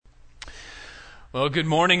Well, good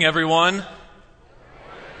morning, everyone.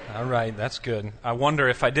 All right, that's good. I wonder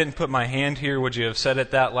if I didn't put my hand here, would you have said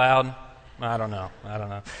it that loud? I don't know.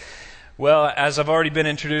 Well, as I've already been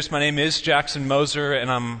introduced, my name is Jackson Moser,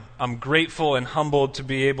 and I'm grateful and humbled to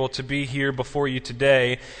be able to be here before you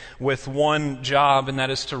today with one job, and that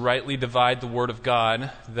is to rightly divide the Word of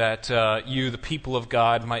God, that you, the people of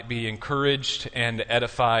God, might be encouraged and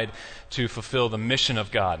edified to fulfill the mission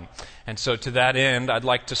of God. And so to that end, I'd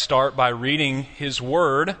like to start by reading His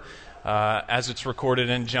Word as it's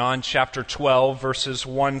recorded in John chapter 12, verses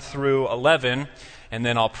 1 through 11, and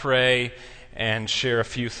then I'll pray and share a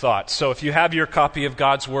few thoughts. So if you have your copy of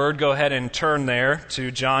God's Word, go ahead and turn there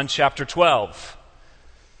to John chapter 12.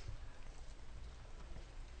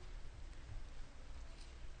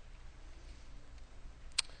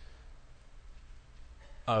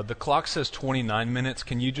 The clock says 29 minutes.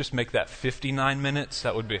 Can you just make that 59 minutes?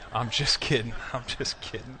 That would be... I'm just kidding.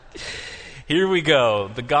 Here we go.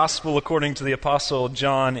 The Gospel according to the Apostle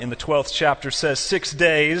John in the 12th chapter says, 6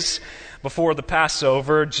 days before the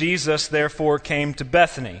Passover, Jesus therefore came to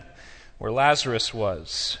Bethany, where Lazarus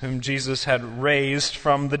was, whom Jesus had raised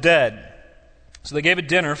from the dead. So they gave a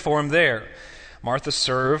dinner for him there. Martha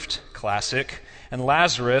served, classic, and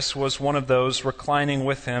Lazarus was one of those reclining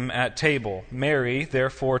with him at table. Mary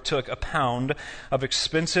therefore took a pound of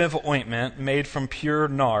expensive ointment made from pure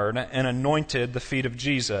nard and anointed the feet of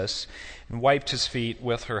Jesus and wiped his feet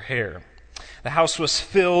with her hair. The house was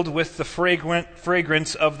filled with the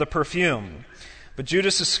fragrance of the perfume. But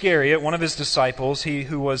Judas Iscariot, one of his disciples, he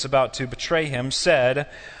who was about to betray him, said,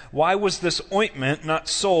 "Why was this ointment not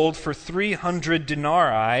sold for 300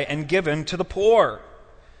 denarii and given to the poor?"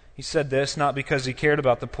 He said this not because he cared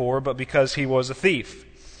about the poor, but because he was a thief.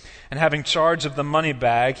 And having charge of the money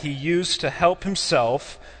bag, he used to help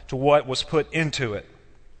himself to what was put into it.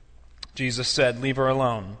 Jesus said, "Leave her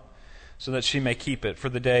alone, so that she may keep it for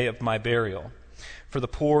the day of my burial. For the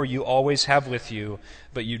poor you always have with you,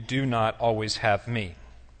 but you do not always have me."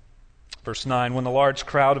 Verse 9, when the large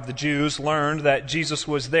crowd of the Jews learned that Jesus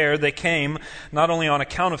was there, they came not only on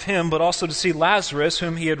account of him, but also to see Lazarus,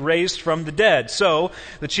 whom he had raised from the dead. So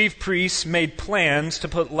the chief priests made plans to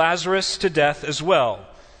put Lazarus to death as well,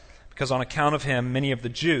 because on account of him, many of the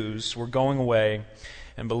Jews were going away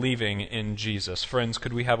and believing in Jesus. Friends,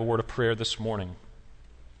 could we have a word of prayer this morning?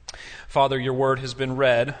 Father, your word has been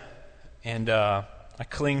read, and I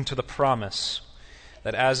cling to the promise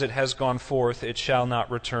that as it has gone forth, it shall not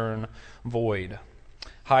return void.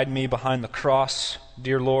 Hide me behind the cross.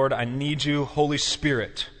 Dear Lord, I need you, Holy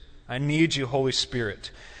Spirit. I need you, Holy Spirit,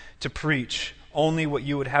 to preach only what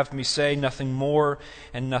you would have me say, nothing more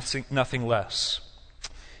and nothing less.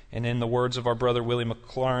 And in the words of our brother Willie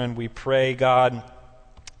McLaren, we pray, God,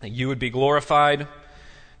 that you would be glorified,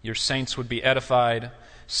 your saints would be edified,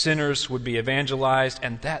 sinners would be evangelized,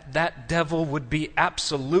 and that devil would be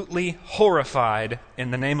absolutely horrified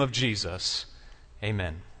in the name of Jesus.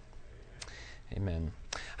 Amen. Amen.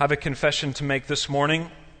 I have a confession to make this morning.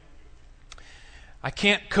 I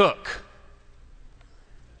can't cook.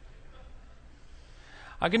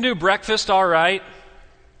 I can do breakfast all right.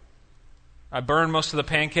 I burn most of the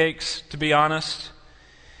pancakes, to be honest.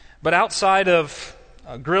 But outside of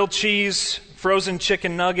grilled cheese, frozen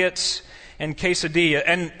chicken nuggets, and quesadilla.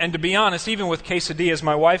 And to be honest, even with quesadillas,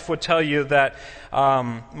 my wife would tell you that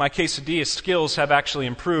my quesadilla skills have actually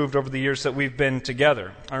improved over the years that we've been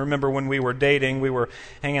together. I remember when we were dating, we were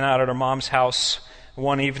hanging out at our mom's house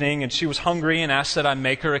one evening, and she was hungry and asked that I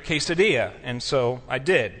make her a quesadilla. And so I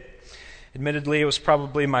did. Admittedly, it was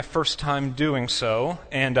probably my first time doing so,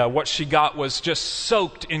 and what she got was just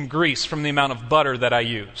soaked in grease from the amount of butter that I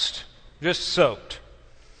used. Just soaked.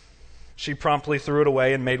 She promptly threw it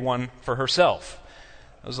away and made one for herself.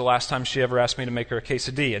 That was the last time she ever asked me to make her a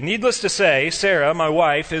quesadilla. Needless to say, Sarah, my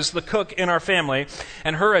wife, is the cook in our family,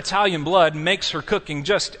 and her Italian blood makes her cooking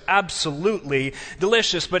just absolutely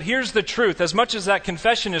delicious. But here's the truth. As much as that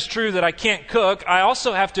confession is true that I can't cook, I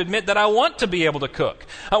also have to admit that I want to be able to cook.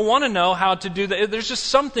 I want to know how to do that. There's just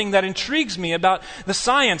something that intrigues me about the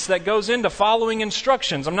science that goes into following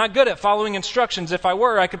instructions. I'm not good at following instructions. If I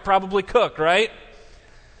were, I could probably cook, right?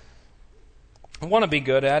 I want to be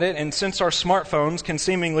good at it, and since our smartphones can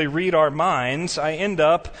seemingly read our minds, I end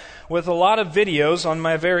up with a lot of videos on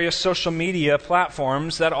my various social media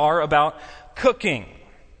platforms that are about cooking.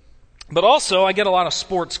 But also, I get a lot of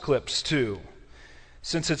sports clips, too.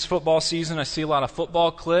 Since it's football season, I see a lot of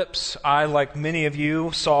football clips. I, like many of you,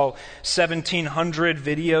 saw 1,700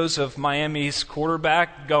 videos of Miami's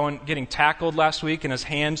quarterback getting tackled last week and his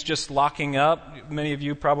hands just locking up. Many of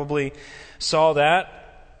you probably saw that.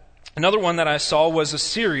 Another one that I saw was a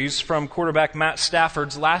series from quarterback Matt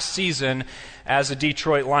Stafford's last season as a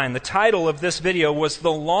Detroit Lion. The title of this video was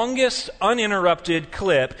The Longest Uninterrupted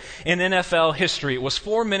Clip in NFL History. It was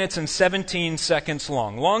 4 minutes and 17 seconds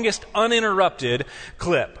long. Longest uninterrupted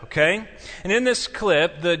clip, okay? And in this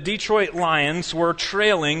clip, the Detroit Lions were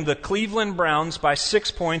trailing the Cleveland Browns by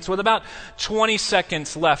 6 points with about 20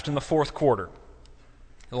 seconds left in the fourth quarter.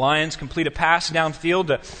 The Lions complete a pass downfield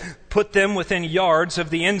to put them within yards of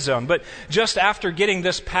the end zone. But just after getting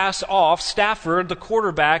this pass off, Stafford, the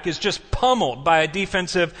quarterback, is just pummeled by a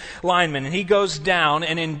defensive lineman. And he goes down,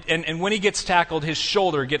 and when he gets tackled, his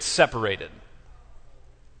shoulder gets separated.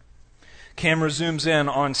 Camera zooms in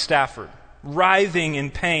on Stafford, writhing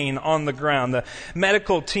in pain on the ground. The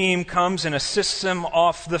medical team comes and assists him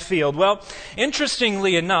off the field. Well,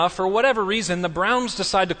 interestingly enough, for whatever reason, the Browns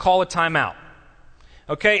decide to call a timeout.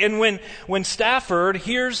 Okay, and when Stafford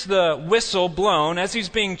hears the whistle blown as he's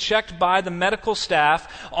being checked by the medical staff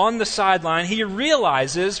on the sideline, he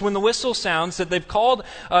realizes when the whistle sounds that they've called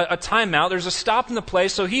a timeout, there's a stop in the play,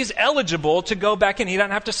 so he's eligible to go back in. He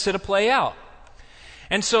doesn't have to sit a play out.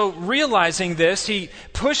 And so realizing this, he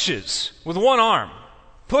pushes with one arm,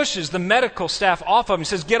 pushes the medical staff off of him. He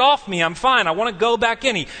says, "Get off me, I'm fine, I want to go back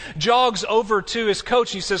in." He jogs over to his coach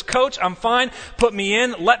and he says, "Coach, I'm fine, put me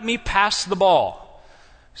in, let me pass the ball."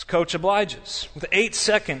 His coach obliges. With 8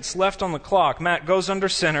 seconds left on the clock, Matt goes under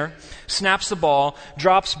center, snaps the ball,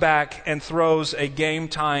 drops back, and throws a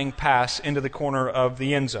game-tying pass into the corner of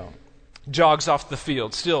the end zone. Jogs off the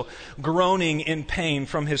field, still groaning in pain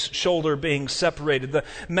from his shoulder being separated. The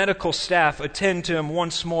medical staff attend to him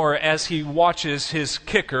once more as he watches his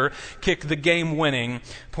kicker kick the game-winning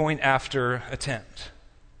point after attempt.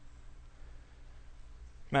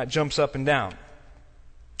 Matt jumps up and down.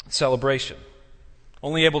 Celebration.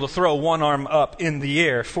 Only able to throw one arm up in the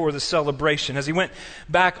air for the celebration. As he went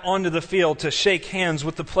back onto the field to shake hands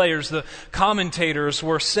with the players, the commentators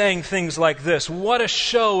were saying things like this: "What a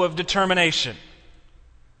show of determination."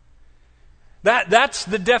 That's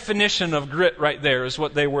the definition of grit right there, is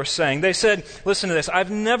what they were saying. They said, listen to this, "I've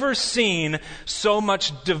never seen so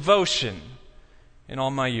much devotion in all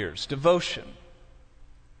my years." Devotion.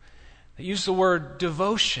 They use the word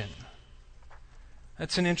devotion.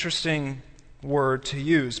 That's an interesting word to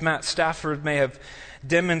use. Matt Stafford may have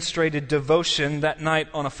demonstrated devotion that night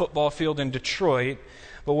on a football field in Detroit,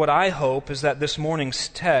 but what I hope is that this morning's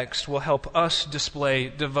text will help us display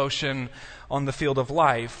devotion on the field of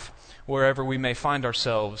life, wherever we may find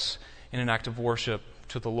ourselves in an act of worship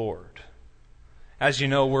to the Lord. As you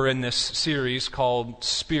know, we're in this series called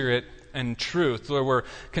Spirit and Truth, where we're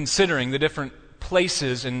considering the different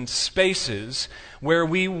places and spaces where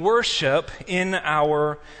we worship in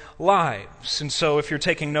our lives. And so if you're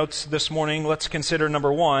taking notes this morning, let's consider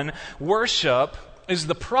number one: worship is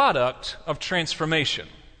the product of transformation.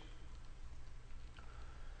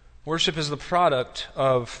 Worship is the product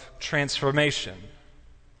of transformation.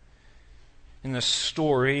 In this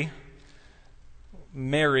story,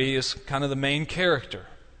 Mary is kind of the main character.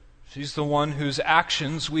 She's the one whose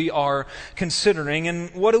actions we are considering. And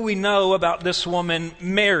what do we know about this woman,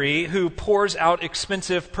 Mary, who pours out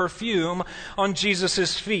expensive perfume on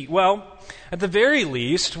Jesus' feet? Well, at the very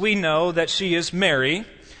least, we know that she is Mary,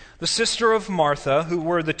 the sister of Martha, who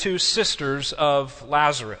were the two sisters of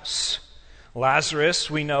Lazarus. Lazarus,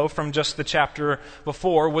 we know from just the chapter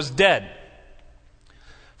before, was dead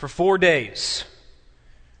for 4 days.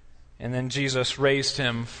 And then Jesus raised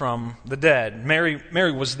him from the dead. Mary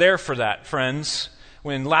was there for that, friends.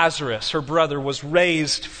 When Lazarus, her brother, was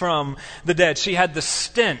raised from the dead, she had the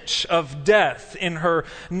stench of death in her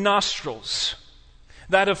nostrils,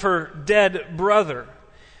 that of her dead brother.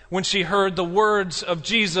 When she heard the words of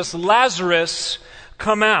Jesus, "Lazarus,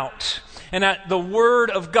 come out." And at the word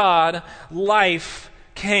of God, life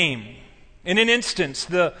came. In an instance,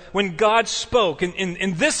 when God spoke,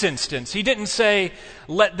 in this instance, He didn't say,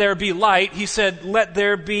 "Let there be light." He said, "Let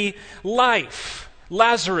there be life."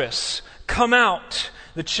 Lazarus, come out.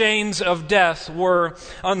 The chains of death were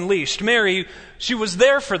unleashed. Mary, she was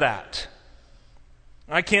there for that.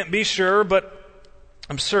 I can't be sure, but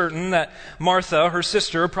I'm certain that Martha, her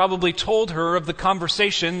sister, probably told her of the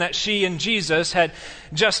conversation that she and Jesus had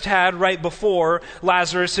just had right before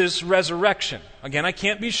Lazarus' resurrection. Again, I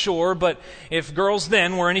can't be sure, but if girls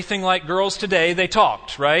then were anything like girls today, they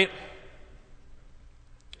talked, right?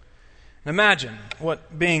 Imagine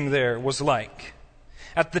what being there was like.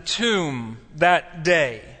 At the tomb that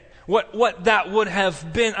day. What that would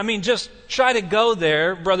have been. I mean, just try to go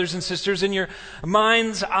there, brothers and sisters, in your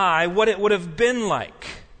mind's eye, what it would have been like.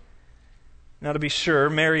 Now, to be sure,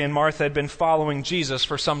 Mary and Martha had been following Jesus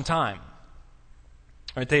for some time.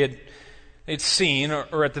 Right? They'd seen,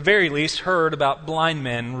 or at the very least heard, about blind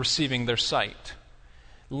men receiving their sight.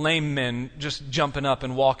 Lame men just jumping up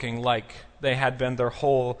and walking like they had been their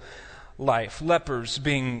whole life. Lepers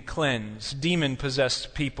being cleansed.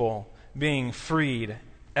 Demon-possessed people being freed,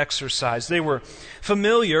 exorcised. They were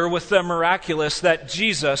familiar with the miraculous that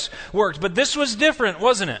Jesus worked. But this was different,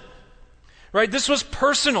 wasn't it? Right? This was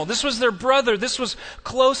personal. This was their brother. This was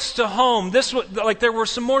close to home. This was like there were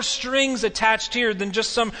some more strings attached here than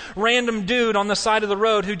just some random dude on the side of the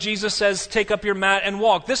road who Jesus says, take up your mat and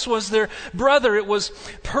walk. This was their brother. It was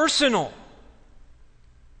personal.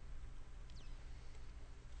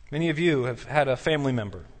 Many of you have had a family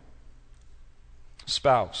member,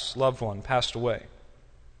 spouse, loved one passed away.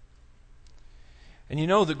 And you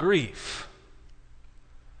know the grief.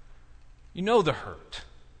 You know the hurt.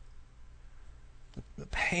 The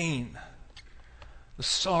pain, the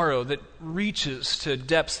sorrow that reaches to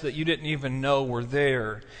depths that you didn't even know were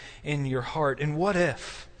there in your heart. And what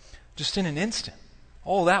if, just in an instant,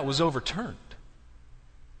 all that was overturned?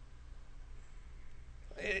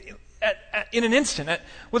 In an instant,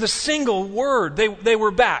 with a single word, they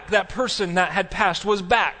were back. That person that had passed was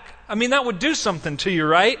back. I mean, that would do something to you,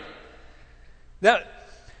 right?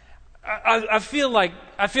 I feel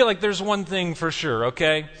like there's one thing for sure,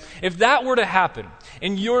 okay? If that were to happen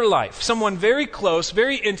in your life, someone very close,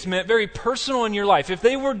 very intimate, very personal in your life, if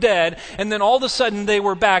they were dead and then all of a sudden they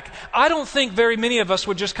were back, I don't think very many of us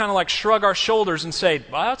would just kind of like shrug our shoulders and say,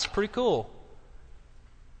 well, that's pretty cool.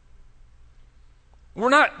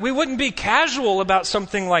 We wouldn't be casual about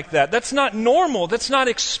something like that. That's not normal. That's not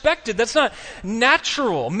expected. That's not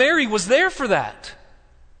natural. Mary was there for that.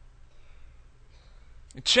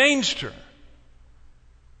 It changed her.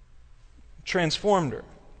 Transformed her.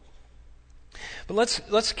 But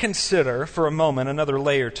let's consider for a moment another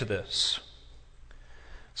layer to this.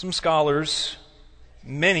 Some scholars,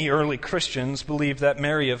 many early Christians, believe that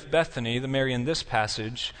Mary of Bethany, the Mary in this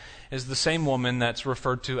passage, is the same woman that's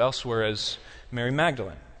referred to elsewhere as Mary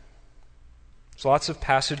Magdalene. There's lots of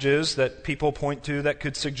passages that people point to that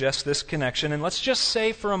could suggest this connection, and let's just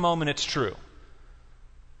say for a moment it's true.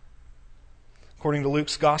 According to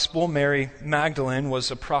Luke's Gospel, Mary Magdalene was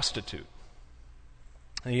a prostitute.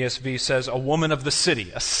 The ESV says a woman of the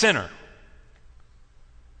city, a sinner.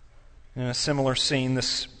 In a similar scene,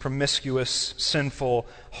 this promiscuous, sinful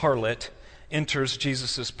harlot enters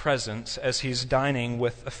Jesus' presence as he's dining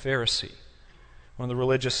with a Pharisee, one of the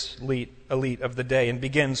religious elite of the day, and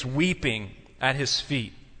begins weeping at his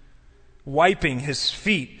feet, wiping his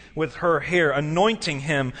feet with her hair, anointing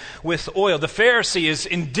him with oil. The Pharisee is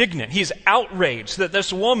indignant. He's outraged that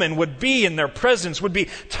this woman would be in their presence, would be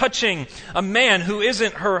touching a man who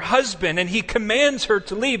isn't her husband, and he commands her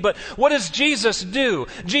to leave. But what does Jesus do?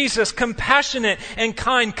 Jesus, compassionate and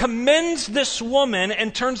kind, commends this woman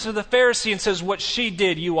and turns to the Pharisee and says, what she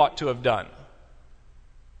did, you ought to have done.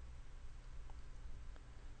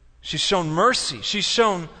 She's shown mercy. She's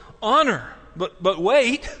shown honor. But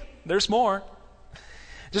wait, there's more.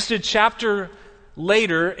 Just a chapter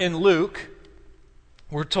later in Luke,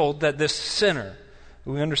 we're told that this sinner,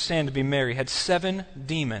 who we understand to be Mary, had 7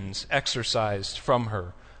 demons exorcised from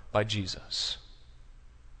her by Jesus.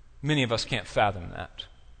 Many of us can't fathom that.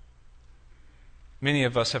 Many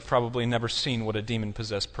of us have probably never seen what a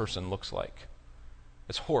demon-possessed person looks like.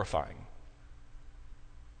 It's horrifying.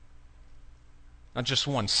 Not just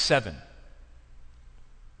 1, 7.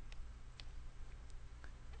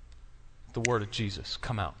 The word of Jesus,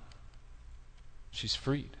 come out. She's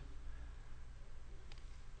freed.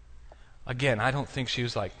 Again, I don't think she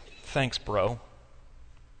was like, thanks, bro.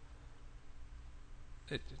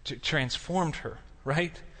 It transformed her,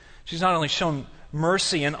 right? She's not only shown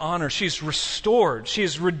mercy and honor, she's restored, she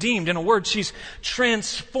is redeemed. In a word, she's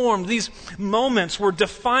transformed. These moments were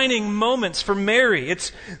defining moments for Mary.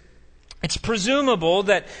 It's presumable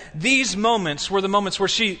that these moments were the moments where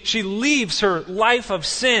she leaves her life of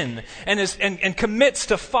sin and commits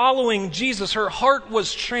to following Jesus. Her heart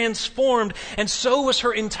was transformed, and so was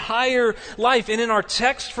her entire life. And in our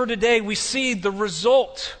text for today, we see the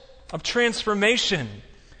result of transformation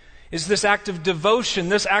is this act of devotion,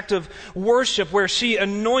 this act of worship where she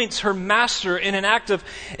anoints her master in an act of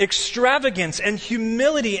extravagance and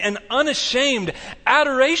humility and unashamed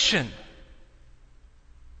adoration.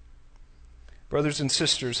 Brothers and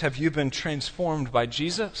sisters, have you been transformed by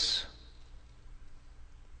Jesus?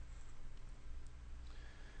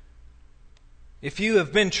 If you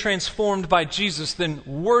have been transformed by Jesus, then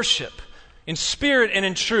worship in spirit and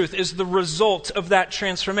in truth is the result of that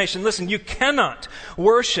transformation. Listen, you cannot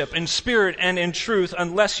worship in spirit and in truth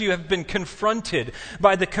unless you have been confronted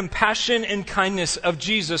by the compassion and kindness of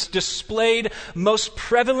Jesus displayed most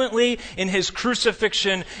prevalently in his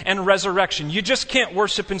crucifixion and resurrection. You just can't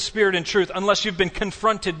worship in spirit and truth unless you've been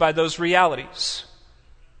confronted by those realities.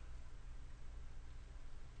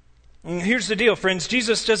 And here's the deal, friends.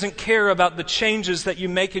 Jesus doesn't care about the changes that you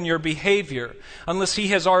make in your behavior unless he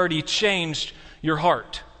has already changed your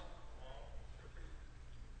heart.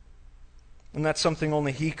 And that's something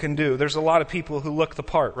only he can do. There's a lot of people who look the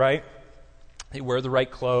part, right? They wear the right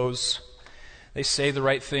clothes. They say the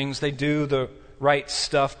right things. They do the right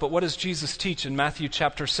stuff. But what does Jesus teach in Matthew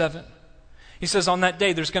chapter 7? He says on that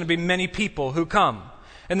day there's going to be many people who come.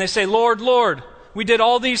 And they say, Lord, Lord, we did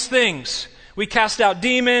all these things. We cast out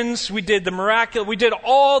demons, we did the miraculous, we did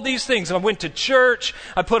all these things. I went to church,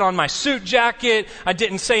 I put on my suit jacket, I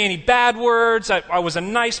didn't say any bad words, I was a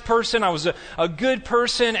nice person, I was a good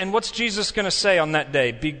person. And what's Jesus going to say on that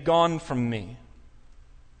day? Be gone from me.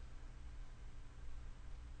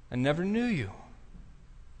 I never knew you.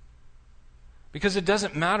 Because it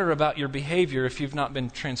doesn't matter about your behavior if you've not been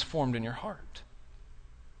transformed in your heart.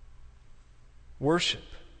 Worship.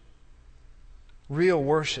 Real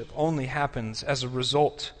worship only happens as a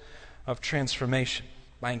result of transformation,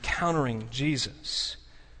 by encountering Jesus.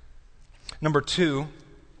 Number 2,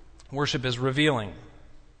 worship is revealing.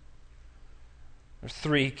 There are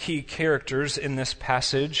 3 key characters in this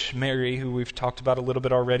passage: Mary, who we've talked about a little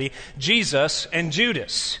bit already, Jesus, and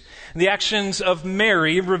Judas. The actions of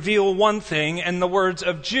Mary reveal one thing, and the words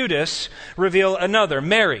of Judas reveal another.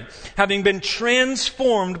 Mary, having been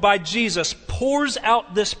transformed by Jesus, pours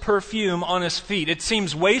out this perfume on his feet. It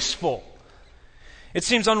seems wasteful. It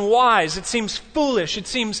seems unwise. It seems foolish. It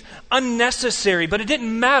seems unnecessary. But it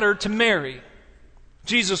didn't matter to Mary.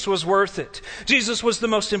 Jesus was worth it. Jesus was the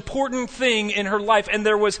most important thing in her life, and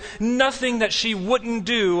there was nothing that she wouldn't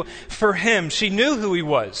do for him. She knew who he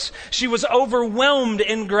was. She was overwhelmed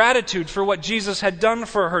in gratitude for what Jesus had done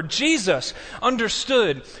for her. Jesus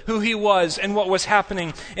understood who he was and what was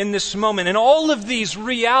happening in this moment. And all of these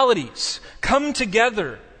realities come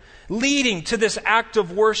together, leading to this act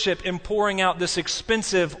of worship in pouring out this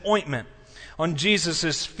expensive ointment on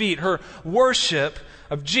Jesus' feet. Her worship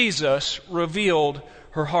of Jesus revealed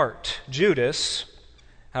her heart. Judas,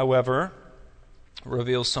 however,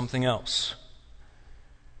 reveals something else.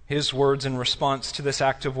 His words in response to this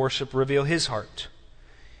act of worship reveal his heart.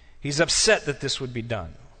 He's upset that this would be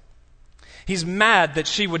done. He's mad that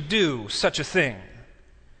she would do such a thing.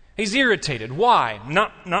 He's irritated. Why?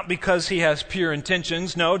 Not because he has pure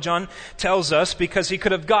intentions. No, John tells us because he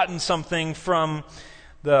could have gotten something from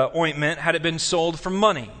the ointment had it been sold for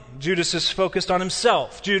money. Judas is focused on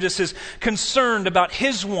himself. Judas is concerned about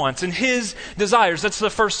his wants and his desires. That's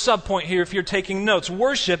the first subpoint here if you're taking notes.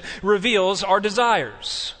 Worship reveals our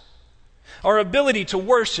desires. Our ability to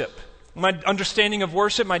worship. My understanding of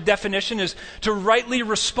worship, my definition is to rightly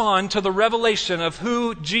respond to the revelation of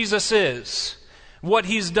who Jesus is, what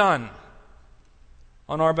he's done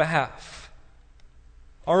on our behalf.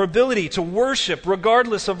 Our ability to worship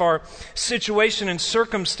regardless of our situation and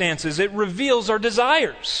circumstances, it reveals our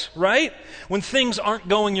desires, right? When things aren't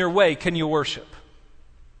going your way, can you worship?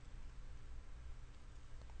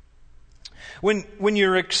 When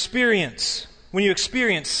you experience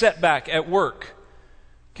setback at work,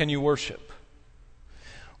 can you worship?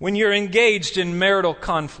 When you're engaged in marital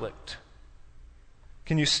conflict,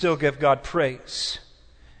 can you still give God praise?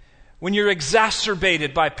 When you're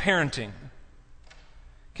exacerbated by parenting,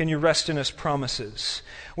 can you rest in his promises?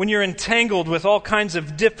 When you're entangled with all kinds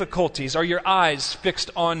of difficulties, are your eyes fixed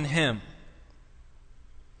on him?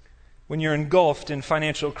 When you're engulfed in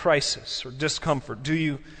financial crisis or discomfort, do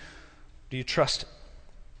you trust him?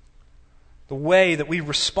 The way that we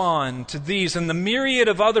respond to these and the myriad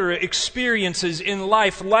of other experiences in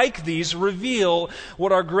life like these reveal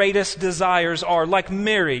what our greatest desires are. Like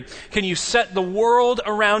Mary, can you set the world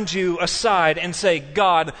around you aside and say,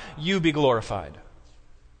 God, you be glorified?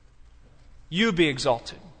 You be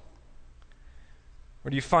exalted? Or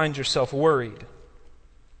do you find yourself worried,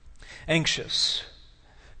 anxious,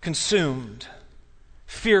 consumed,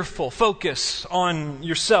 fearful, focus on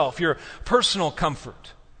yourself, your personal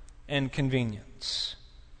comfort and convenience?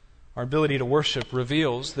 Our ability to worship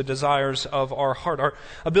reveals the desires of our heart. Our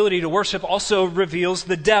ability to worship also reveals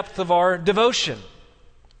the depth of our devotion.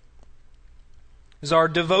 Is our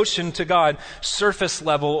devotion to God surface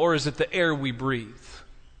level, or is it the air we breathe?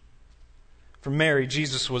 For Mary,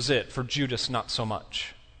 Jesus was it. For Judas, not so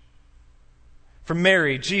much. For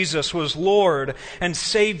Mary, Jesus was Lord and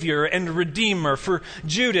Savior and Redeemer. For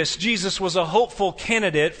Judas, Jesus was a hopeful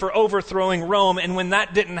candidate for overthrowing Rome, and when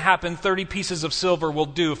that didn't happen, 30 pieces of silver will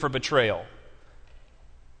do for betrayal.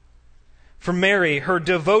 For Mary, her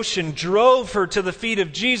devotion drove her to the feet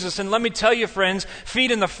of Jesus. And let me tell you, friends, feet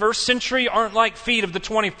in the first century aren't like feet of the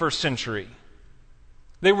 21st century.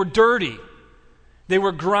 They were dirty. They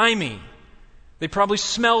were grimy. They probably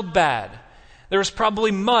smelled bad. There was probably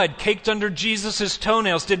mud caked under Jesus'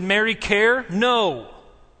 toenails. Did Mary care? No.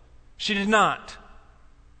 She did not.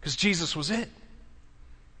 Because Jesus was it.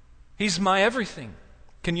 He's my everything.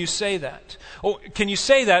 Can you say that? Or can you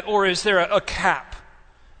say that, or is there a cap?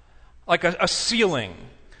 Like a ceiling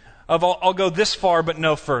of I'll go this far but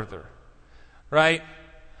no further, right?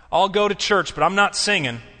 I'll go to church but I'm not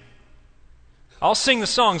singing. I'll sing the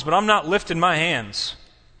songs but I'm not lifting my hands,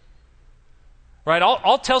 right?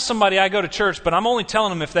 I'll tell somebody I go to church but I'm only telling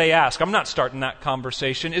them if they ask. I'm not starting that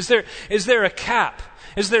conversation. Is there a cap?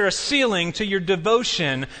 Is there a ceiling to your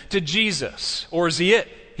devotion to Jesus? Or is He it?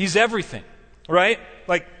 He's everything, right?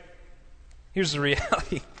 Like, here's the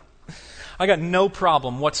reality. I got no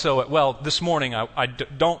problem whatsoever. Well, this morning,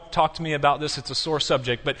 don't talk to me about this. It's a sore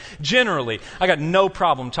subject. But generally, I got no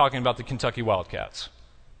problem talking about the Kentucky Wildcats.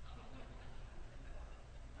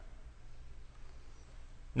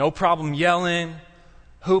 No problem yelling,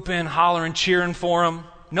 hooping, hollering, cheering for them.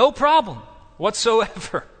 No problem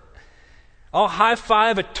whatsoever. I'll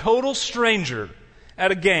high-five a total stranger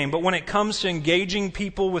at a game. But when it comes to engaging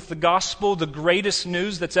people with the gospel, the greatest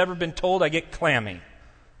news that's ever been told, I get clammy.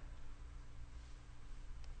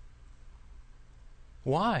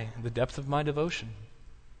 Why? The depth of my devotion.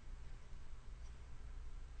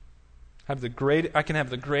 I can have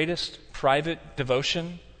the greatest private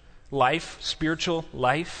devotion, life, spiritual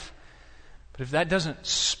life, but if that doesn't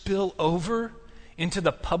spill over into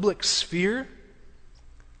the public sphere,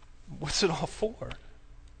 what's it all for?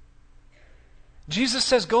 Jesus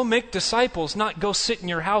says, go make disciples, not go sit in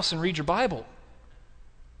your house and read your Bible.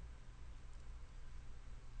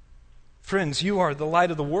 Friends, you are the light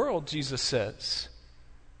of the world, Jesus says.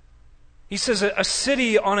 He says a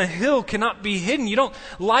city on a hill cannot be hidden. You don't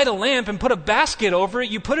light a lamp and put a basket over it.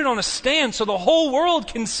 You put it on a stand so the whole world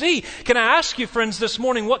can see. Can I ask you, friends, this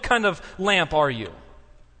morning, what kind of lamp are you?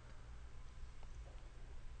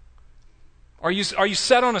 Are you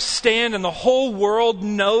set on a stand and the whole world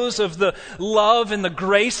knows of the love and the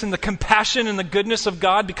grace and the compassion and the goodness of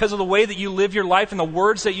God because of the way that you live your life and the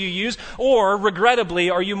words that you use? Or, regrettably,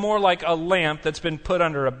 are you more like a lamp that's been put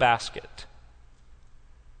under a basket?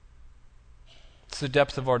 It's the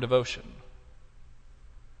depth of our devotion.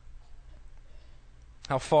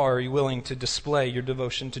 How far are you willing to display your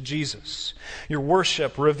devotion to Jesus? Your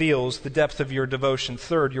worship reveals the depth of your devotion.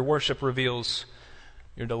 Third, your worship reveals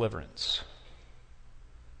your deliverance.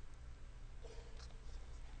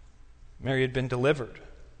 Mary had been delivered.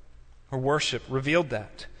 Her worship revealed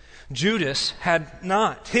that. Judas had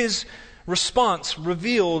not. His response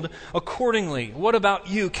revealed accordingly. What about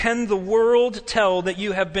you? Can the world tell that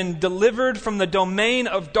you have been delivered from the domain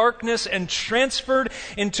of darkness and transferred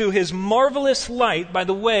into His marvelous light by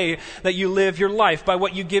the way that you live your life, by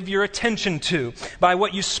what you give your attention to, by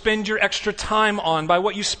what you spend your extra time on, by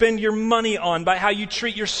what you spend your money on, by how you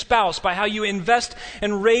treat your spouse, by how you invest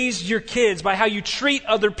and raise your kids, by how you treat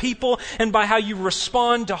other people, and by how you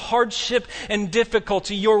respond to hardship and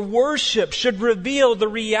difficulty? Your worship should reveal the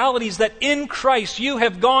realities that in Christ you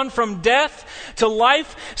have gone from death to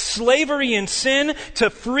life, slavery in sin to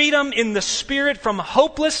freedom in the Spirit, from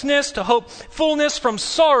hopelessness to hopefulness, from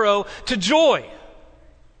sorrow to joy.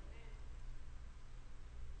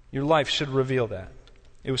 Your life should reveal that.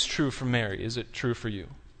 It was true for Mary. Is it true for you?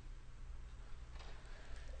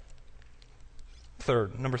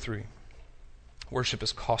 Third, number 3, worship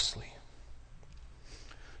is costly.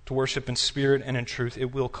 To worship in spirit and in truth,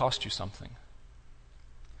 it will cost you something.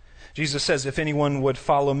 Jesus says, if anyone would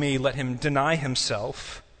follow me, let him deny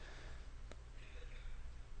himself.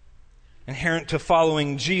 Inherent to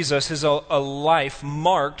following Jesus is a life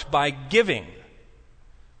marked by giving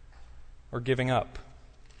or giving up.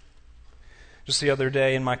 Just the other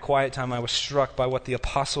day in my quiet time, I was struck by what the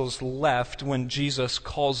apostles left when Jesus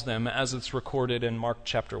calls them, as it's recorded in Mark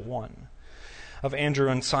chapter 1. Of Andrew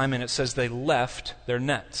and Simon, it says they left their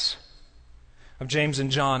nets. Of James and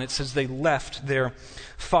John, it says they left their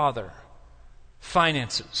father,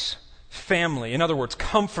 finances, family. In other words,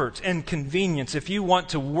 comfort and convenience. If you want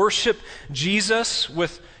to worship Jesus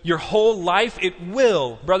with your whole life, it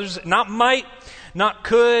will, brothers, not might, not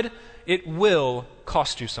could, it will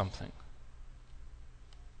cost you something.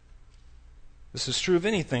 This is true of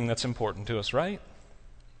anything that's important to us, right?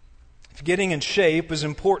 If getting in shape is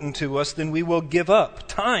important to us, then we will give up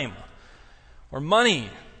time or money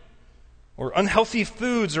or unhealthy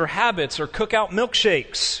foods or habits or cook out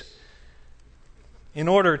milkshakes in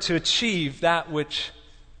order to achieve that which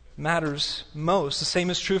matters most. The same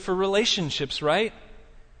is true for relationships, right?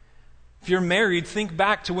 If you're married, think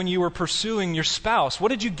back to when you were pursuing your spouse. What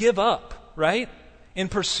did you give up, right, in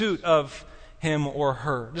pursuit of him or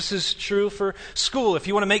her? This is true for school. If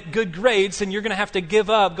you want to make good grades, then you're going to have to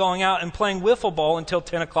give up going out and playing wiffle ball until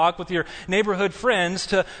 10 o'clock with your neighborhood friends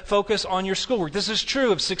to focus on your schoolwork. This is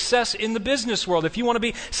true of success in the business world. If you want to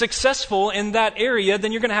be successful in that area,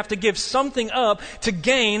 then you're going to have to give something up to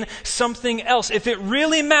gain something else. If it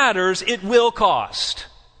really matters, it will cost.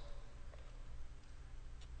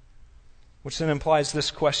 Which then implies this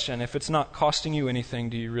question: if it's not costing you anything,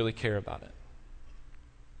 do you really care about it?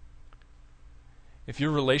 If your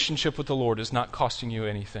relationship with the Lord is not costing you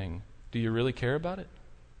anything, do you really care about it?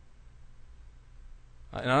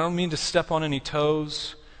 And I don't mean to step on any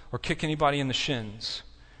toes or kick anybody in the shins,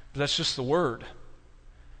 but that's just the word.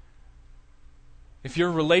 If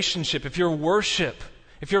your relationship, if your worship,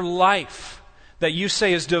 if your life that you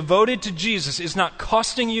say is devoted to Jesus is not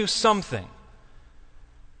costing you something,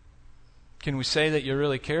 can we say that you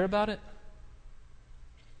really care about it?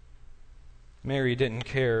 Mary didn't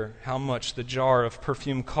care how much the jar of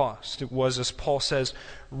perfume cost. It was, as Paul says,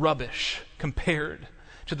 rubbish compared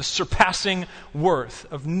to the surpassing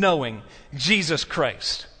worth of knowing Jesus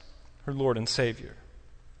Christ, her Lord and Savior.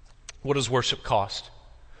 What does worship cost?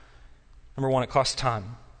 Number one, it costs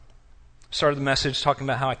time. I started the message talking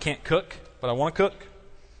about how I can't cook, but I want to cook.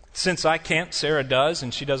 Since I can't, Sarah does,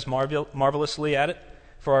 and she does marvelously at it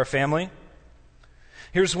for our family.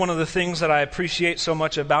 Here's one of the things that I appreciate so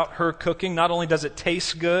much about her cooking. Not only does it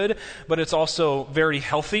taste good, but it's also very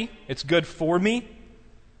healthy. It's good for me.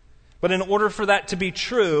 But in order for that to be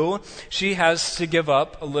true, she has to give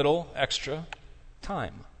up a little extra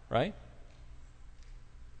time, right?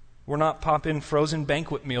 We're not popping frozen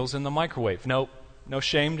banquet meals in the microwave. Nope. No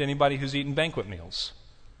shame to anybody who's eaten banquet meals.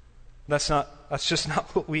 That's just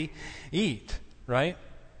not what we eat, right?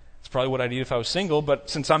 It's probably what I'd eat if I was single, but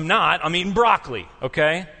since I'm not, I'm eating broccoli,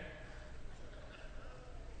 okay?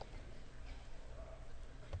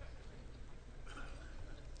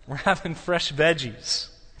 We're having fresh veggies.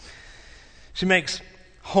 She makes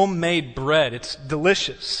homemade bread. It's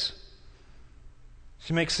delicious.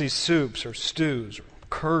 She makes these soups or stews or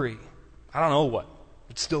curry. I don't know what.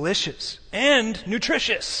 It's delicious and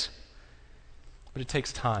nutritious. But it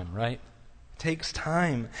takes time, right? Takes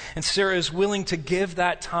time. And Sarah is willing to give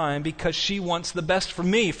that time because she wants the best for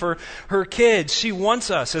me, for her kids. She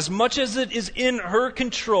wants us, as much as it is in her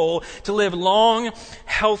control, to live long,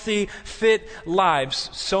 healthy, fit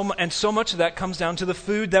lives. So much of that comes down to the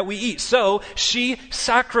food that we eat. So she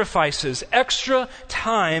sacrifices extra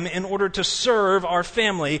time in order to serve our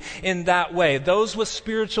family in that way. Those with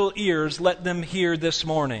spiritual ears, let them hear this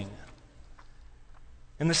morning.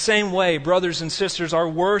 In the same way, brothers and sisters, our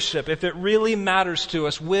worship, if it really matters to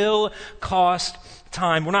us, will cost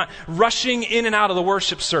time. We're not rushing in and out of the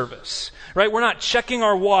worship service, right? We're not checking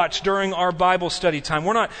our watch during our Bible study time.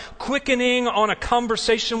 We're not quickening on a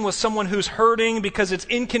conversation with someone who's hurting because it's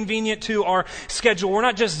inconvenient to our schedule. We're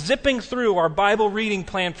not just zipping through our Bible reading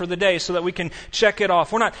plan for the day so that we can check it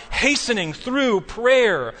off. We're not hastening through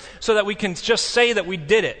prayer so that we can just say that we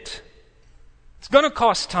did it. It's going to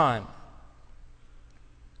cost time.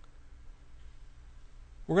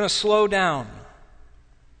 We're going to slow down.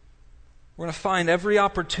 We're going to find every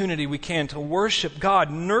opportunity we can to worship God,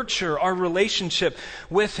 nurture our relationship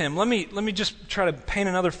with Him. Let me just try to paint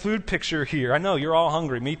another food picture here. I know you're all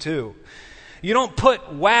hungry, me too. You don't put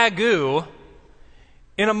Wagyu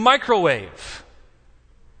in a microwave,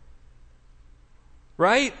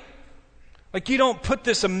 right? Like you don't put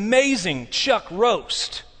this amazing chuck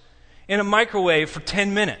roast in a microwave for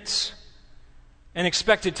 10 minutes. And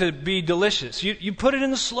expect it to be delicious. You put it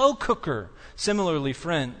in the slow cooker. Similarly,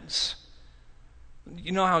 friends,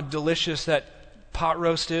 you know how delicious that pot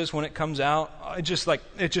roast is when it comes out? It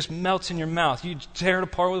just melts in your mouth. You tear it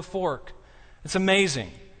apart with a fork. It's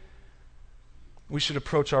amazing. We should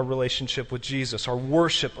approach our relationship with Jesus, our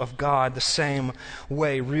worship of God, the same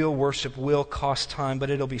way. Real worship will cost time, but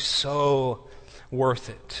it'll be so worth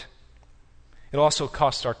it. It also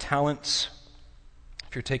costs our talents.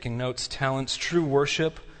 If you're taking notes, talents. True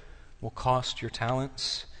worship will cost your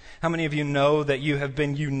talents. How many of you know that you have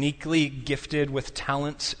been uniquely gifted with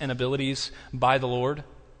talents and abilities by the Lord?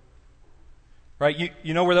 Right?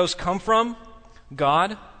 You know where those come from?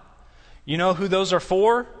 God. You know who those are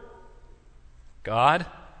for? God.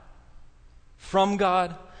 From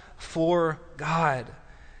God. For God.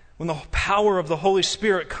 when the power of the Holy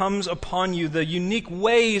Spirit comes upon you, the unique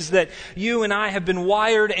ways that you and I have been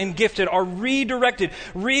wired and gifted are redirected,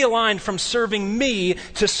 realigned from serving me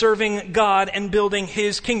to serving God and building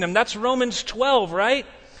His kingdom. That's Romans 12, right?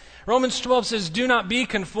 Romans 12 says, do not be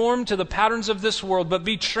conformed to the patterns of this world, but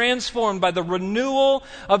be transformed by the renewal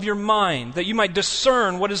of your mind, that you might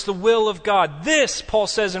discern what is the will of God. This, Paul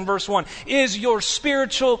says in verse 1, is your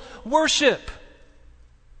spiritual worship.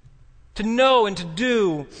 To know and to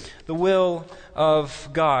do the will of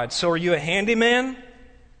God. So are you a handyman?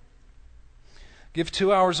 Give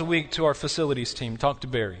 2 hours a week to our facilities team. Talk to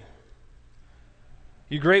Barry.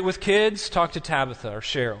 You great with kids? Talk to Tabitha or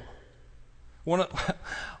Cheryl. One of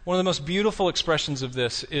the most beautiful expressions of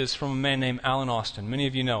this is from a man named Alan Austin. Many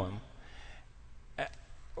of you know him.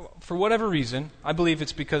 For whatever reason, I believe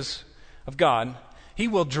it's because of God, he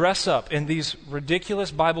will dress up in these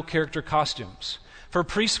ridiculous Bible character costumes for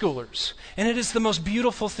preschoolers. And it is the most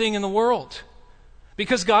beautiful thing in the world.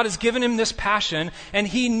 Because God has given him this passion and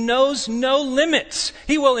he knows no limits.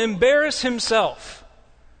 He will embarrass himself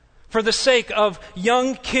for the sake of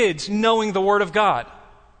young kids knowing the Word of God.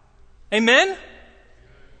 Amen?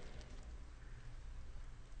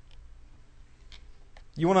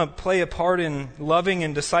 You want to play a part in loving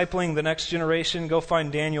and discipling the next generation? Go find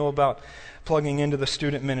Daniel about plugging into the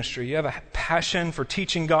student ministry. You have a passion for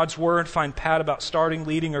teaching God's Word? Find Pat about starting,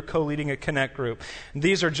 leading, or co-leading a Connect group. And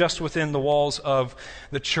these are just within the walls of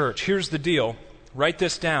the church. Here's the deal. Write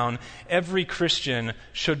this down. Every Christian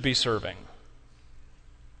should be serving.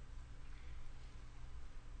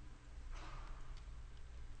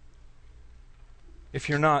 If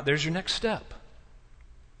you're not, there's your next step.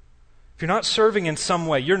 If you're not serving in some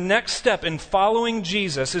way, your next step in following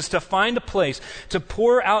Jesus is to find a place to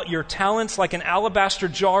pour out your talents like an alabaster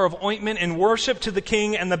jar of ointment in worship to the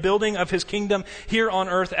King and the building of His kingdom here on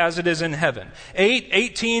earth as it is in heaven. 8,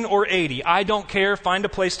 18, or 80, I don't care, find a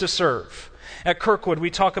place to serve. At Kirkwood,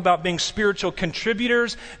 we talk about being spiritual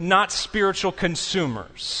contributors, not spiritual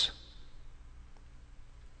consumers.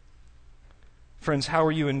 Friends, how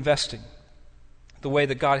are you investing the way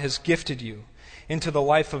that God has gifted you into the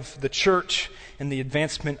life of the church and the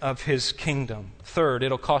advancement of His kingdom? Third,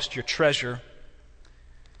 it'll cost your treasure.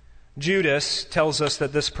 Judas tells us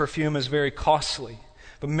that this perfume is very costly,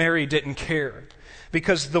 but Mary didn't care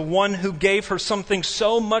because the one who gave her something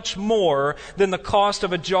so much more than the cost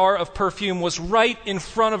of a jar of perfume was right in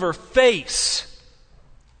front of her face.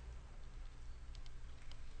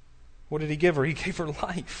 What did He give her? He gave her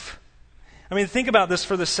life. I mean, think about this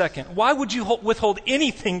for the second. Why would you withhold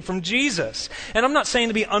anything from Jesus? And I'm not saying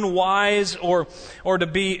to be unwise or to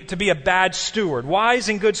be a bad steward. Wise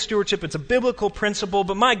and good stewardship, it's a biblical principle,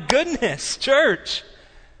 but my goodness, church,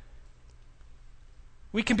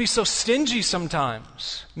 we can be so stingy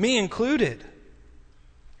sometimes, me included.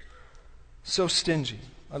 So stingy.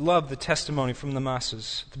 I love the testimony from the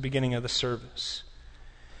masses at the beginning of the service.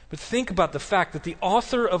 But think about the fact that the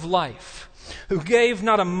author of life, who gave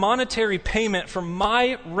not a monetary payment for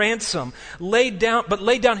my ransom, laid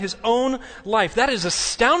down his own life. That is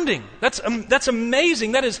astounding. That's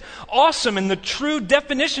amazing. That is awesome in the true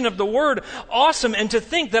definition of the word awesome. And to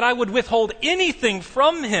think that I would withhold anything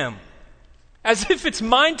from Him as if it's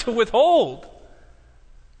mine to withhold.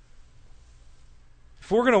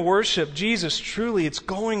 If we're going to worship Jesus truly, it's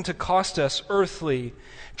going to cost us earthly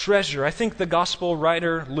treasure. I think the gospel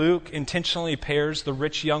writer Luke intentionally pairs the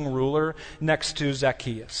rich young ruler next to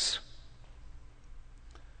Zacchaeus,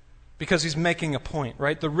 because he's making a point,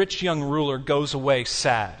 right? The rich young ruler goes away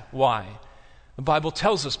sad. Why? The Bible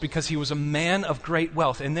tells us because he was a man of great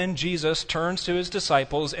wealth. And then Jesus turns to His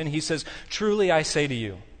disciples and He says, truly I say to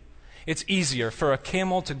you, it's easier for a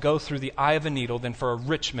camel to go through the eye of a needle than for a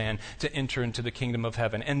rich man to enter into the kingdom of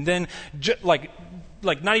heaven. And then, like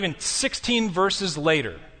not even 16 verses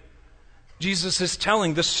later, Jesus is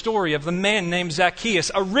telling the story of the man named Zacchaeus,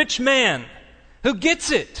 a rich man who gets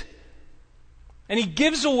it. And he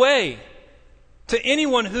gives away to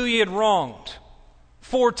anyone who he had wronged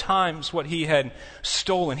 4 times what he had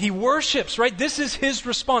stolen. He worships, right? This is his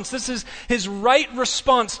response. This is his right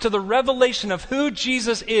response to the revelation of who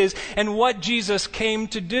Jesus is and what Jesus came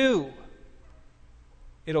to do.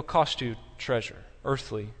 It'll cost you treasure,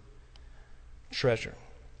 earthly treasure.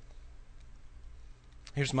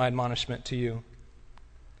 Here's my admonishment to you.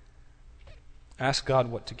 Ask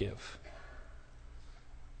God what to give.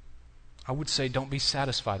 I would say don't be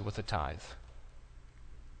satisfied with a tithe.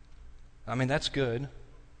 I mean, that's good.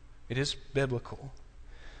 It is biblical.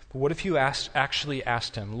 But what if you actually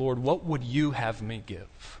asked Him, Lord, what would you have me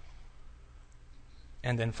give?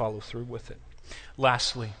 And then follow through with it.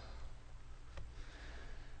 Lastly,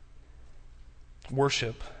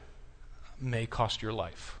 worship may cost your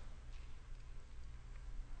life.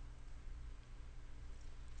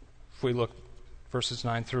 If we look verses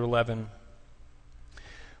 9 through 11,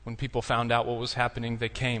 when people found out what was happening, they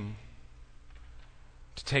came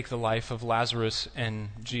to take the life of Lazarus and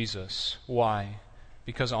Jesus. Why?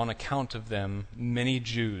 Because on account of them, many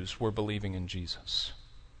Jews were believing in Jesus.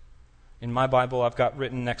 In my Bible, I've got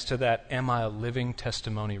written next to that, "Am I a living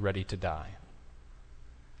testimony ready to die?"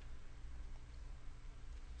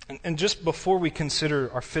 And just before we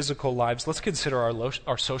consider our physical lives, let's consider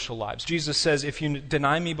our social lives. Jesus says, "If you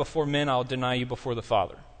deny me before men, I'll deny you before the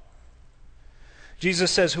Father."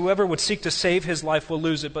 Jesus says, "Whoever would seek to save his life will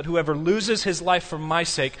lose it, but whoever loses his life for my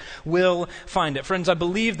sake will find it." Friends, I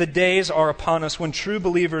believe the days are upon us when true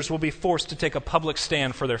believers will be forced to take a public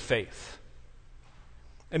stand for their faith.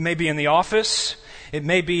 It may be in the office. It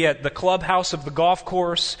may be at the clubhouse of the golf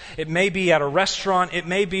course. It may be at a restaurant. It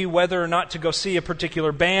may be whether or not to go see a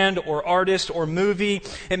particular band or artist or movie.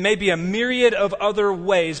 It may be a myriad of other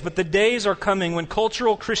ways, but the days are coming when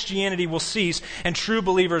cultural Christianity will cease and true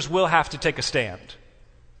believers will have to take a stand.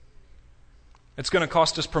 It's going to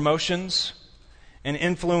cost us promotions and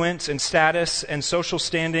influence and status and social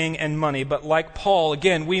standing and money. But like Paul,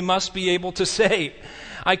 again, we must be able to say,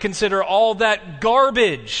 "I consider all that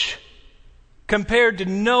garbage compared to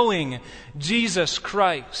knowing Jesus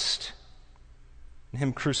Christ and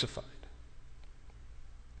Him crucified."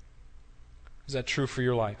 Is that true for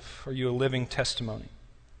your life? Are you a living testimony?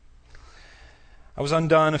 I was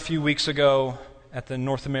undone a few weeks ago at the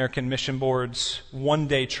North American Mission Board's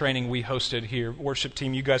one-day training we hosted here. Worship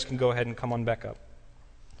team, you guys can go ahead and come on back up.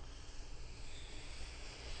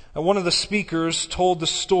 One of the speakers told the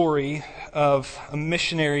story of a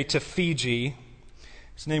missionary to Fiji.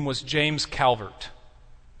 His name was James Calvert.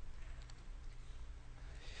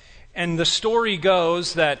 And the story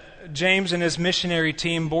goes that James and his missionary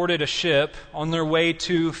team boarded a ship on their way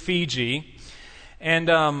to Fiji. And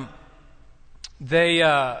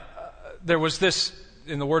there was this,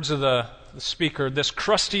 in the words of the speaker, this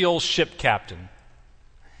crusty old ship captain.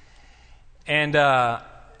 And,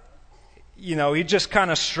 he just kind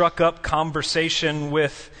of struck up conversation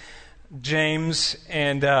with James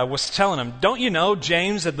and was telling him, "Don't you know,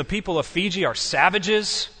 James, that the people of Fiji are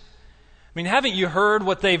savages? I mean, haven't you heard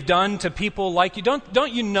what they've done to people like you?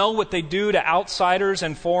 Don't you know what they do to outsiders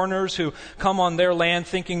and foreigners who come on their land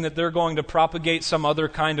thinking that they're going to propagate some other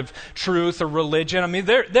kind of truth or religion? I mean,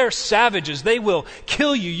 they're savages. They will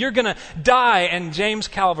kill you. You're going to die." And James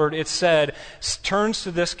Calvert, it said, turns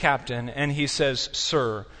to this captain and he says,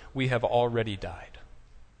 "Sir, we have already died."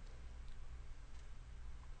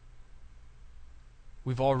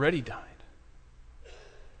 We've already died.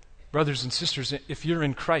 Brothers and sisters, if you're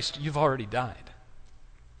in Christ, you've already died.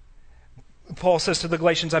 Paul says to the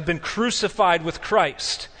Galatians, "I've been crucified with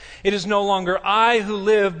Christ. It is no longer I who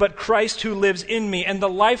live, but Christ who lives in me. And the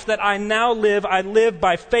life that I now live, I live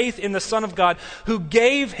by faith in the Son of God, who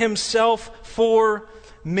gave himself for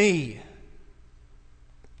me."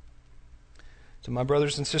 So my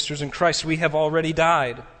brothers and sisters in Christ, we have already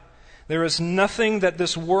died. There is nothing that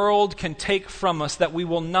this world can take from us that we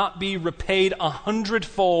will not be repaid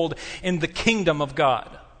 100-fold in the kingdom of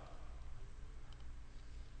God.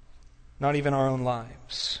 Not even our own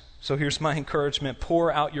lives. So here's my encouragement.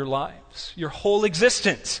 Pour out your lives, your whole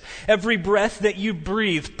existence. Every breath that you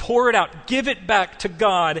breathe, pour it out. Give it back to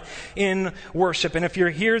God in worship. And if you're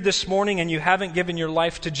here this morning and you haven't given your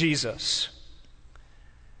life to Jesus,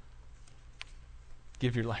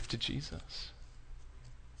 give your life to Jesus.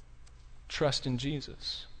 Trust in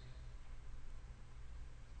Jesus.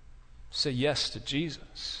 Say yes to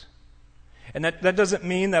Jesus. And that doesn't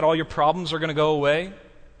mean that all your problems are going to go away.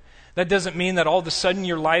 That doesn't mean that all of a sudden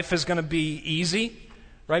your life is going to be easy,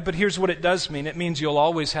 right? But here's what it does mean. It means you'll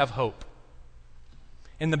always have hope.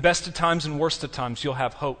 In the best of times and worst of times, you'll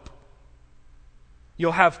have hope.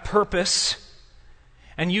 You'll have purpose.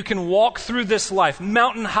 And you can walk through this life,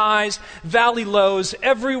 mountain highs, valley lows,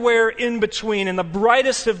 everywhere in between, in the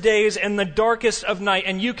brightest of days and the darkest of night,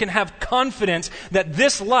 and you can have confidence that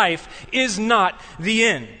this life is not the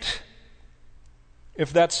end.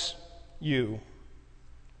 If that's you,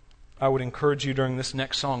 I would encourage you during this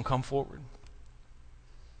next song, come forward.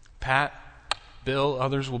 Pat, Bill,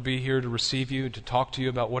 others will be here to receive you, to talk to you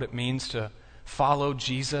about what it means to follow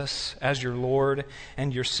Jesus as your Lord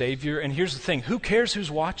and your Savior. And here's the thing, who cares who's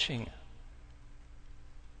watching?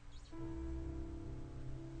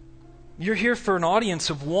 You're here for an audience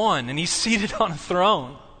of one, and He's seated on a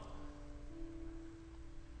throne.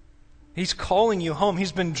 He's calling you home.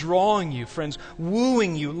 He's been drawing you, friends,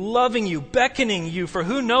 wooing you, loving you, beckoning you for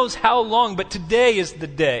who knows how long, but today is the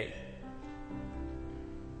day.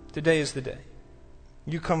 Today is the day.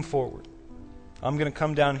 You come forward. I'm going to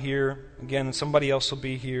come down here again, and somebody else will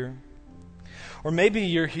be here. Or maybe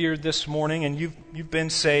you're here this morning and you've been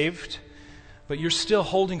saved, but you're still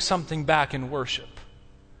holding something back in worship.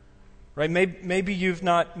 Right? Maybe you've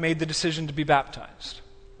not made the decision to be baptized.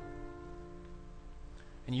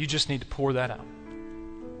 And you just need to pour that out.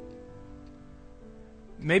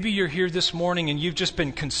 Maybe you're here this morning and you've just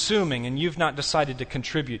been consuming and you've not decided to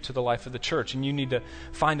contribute to the life of the church, and you need to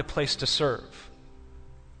find a place to serve.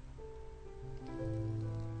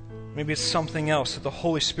 Maybe it's something else that the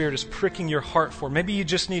Holy Spirit is pricking your heart for. Maybe you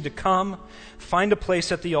just need to come, find a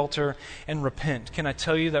place at the altar, and repent. Can I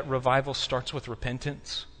tell you that revival starts with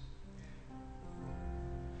repentance?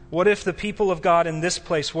 What if the people of God in this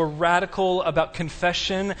place were radical about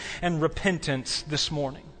confession and repentance this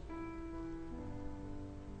morning?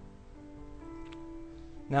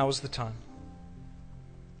 Now is the time.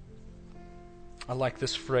 I like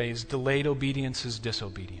this phrase, delayed obedience is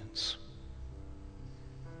disobedience.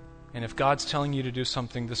 And if God's telling you to do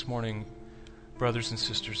something this morning, brothers and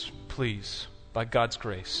sisters, please, by God's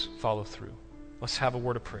grace, follow through. Let's have a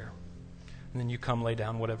word of prayer. And then you come lay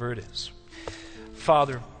down whatever it is.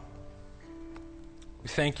 Father, we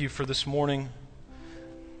thank you for this morning,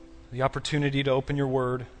 the opportunity to open your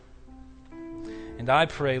word. And I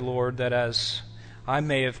pray, Lord, that as I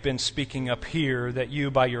may have been speaking up here, that you,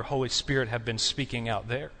 by your Holy Spirit, have been speaking out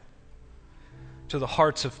there to the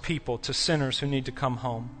hearts of people, to sinners who need to come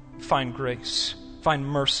home, find grace, find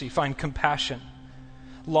mercy, find compassion.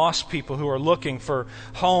 Lost people who are looking for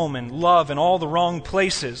home and love in all the wrong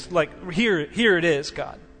places. Like, here it is,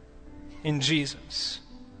 God, in Jesus.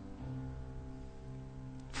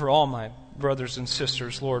 For all my brothers and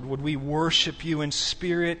sisters, Lord, would we worship you in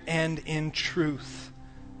spirit and in truth?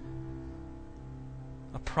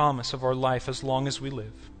 A promise of our life as long as we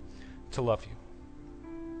live, to love you.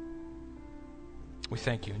 We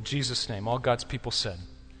thank you. In Jesus' name, all God's people said,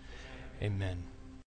 amen.